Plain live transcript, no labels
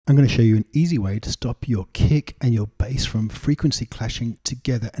I'm going to show you an easy way to stop your kick and your bass from frequency clashing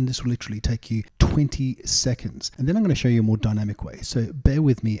together, and this will literally take you 20 seconds. And then I'm going to show you a more dynamic way, so bear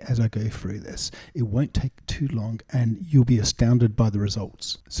with me as I go through this. It won't take too long and you'll be astounded by the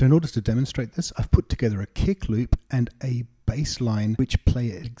results. So in order to demonstrate this, I've put together a kick loop and a bass line which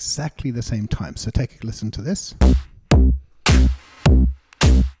play at exactly the same time. So take a listen to this.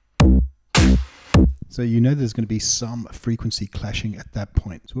 So you know there's going to be some frequency clashing at that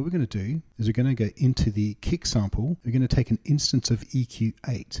point. So what we're going to do is we're going to go into the kick sample. We're going to take an instance of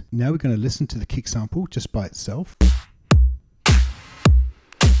EQ8. Now we're going to listen to the kick sample just by itself.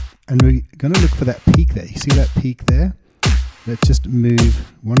 And we're going to look for that peak there. You see that peak there? Let's just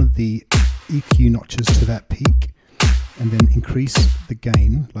move one of the EQ notches to that peak and then increase the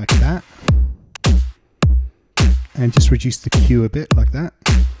gain like that. And just reduce the Q a bit like that.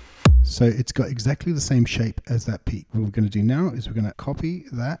 So it's got exactly the same shape as that peak. What we're going to do now is we're going to copy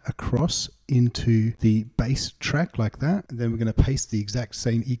that across into the bass track like that. And then we're going to paste the exact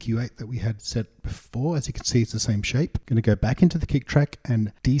same EQ8 that we had set before. As you can see, it's the same shape. Going to go back into the kick track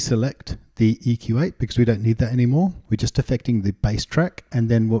and deselect the EQ8 because we don't need that anymore. We're just affecting the bass track. And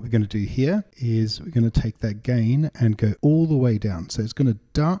then what we're going to do here is we're going to take that gain and go all the way down. So it's going to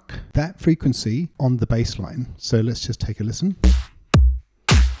duck that frequency on the bass line. So let's just take a listen.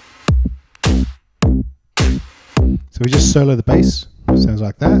 So we just solo the bass, sounds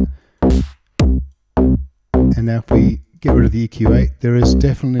like that. And now if we get rid of the EQ8, there is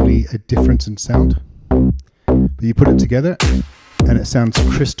definitely a difference in sound. But you put it together and it sounds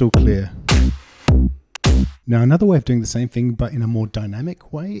crystal clear. Now another way of doing the same thing but in a more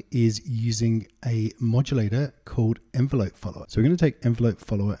dynamic way is using a modulator called envelope follower. So we're going to take envelope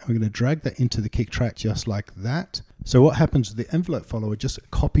follower and we're going to drag that into the kick track just like that. So what happens with the envelope follower just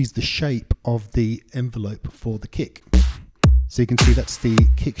copies the shape of the envelope for the kick. So you can see that's the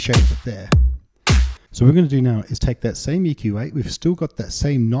kick shape there. So what we're going to do now is take that same EQ8, we've still got that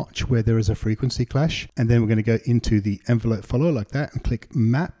same notch where there is a frequency clash, and then we're going to go into the envelope follower like that and click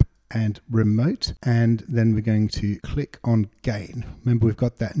map and remote, and then we're going to click on gain. Remember, we've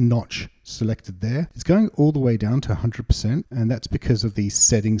got that notch selected there. It's going all the way down to 100%, and that's because of these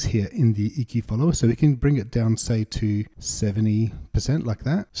settings here in the EQ follower. So we can bring it down, say, to 70% like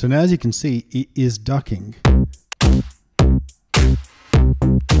that. So now as you can see, it is ducking.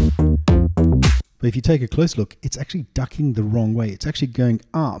 But if you take a close look, it's actually ducking the wrong way. It's actually going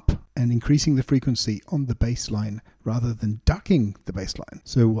up and increasing the frequency on the bass line rather than ducking the bass line.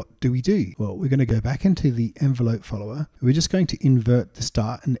 So what do? Well, we're going to go back into the envelope follower. We're just going to invert the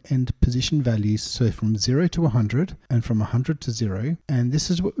start and end position values. So from 0 to 100 and from 100 to 0. And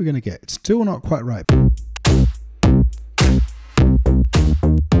this is what we're going to get. It's still not quite right.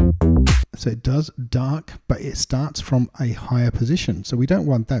 So it does duck, but it starts from a higher position. So we don't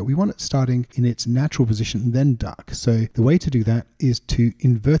want that. We want it starting in its natural position and then duck. So the way to do that is to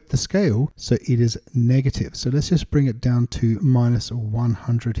invert the scale so it is negative. So let's just bring it down to minus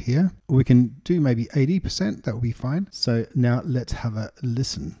 100 here. We can do maybe 80%, that will be fine. So now let's have a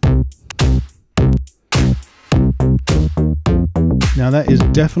listen. Now that is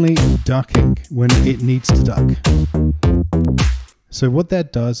definitely ducking when it needs to duck. So what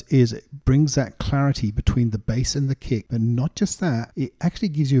that does is it brings that clarity between the bass and the kick, but not just that, it actually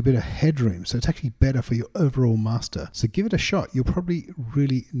gives you a bit of headroom. So it's actually better for your overall master. So give it a shot. You'll probably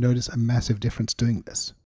really notice a massive difference doing this.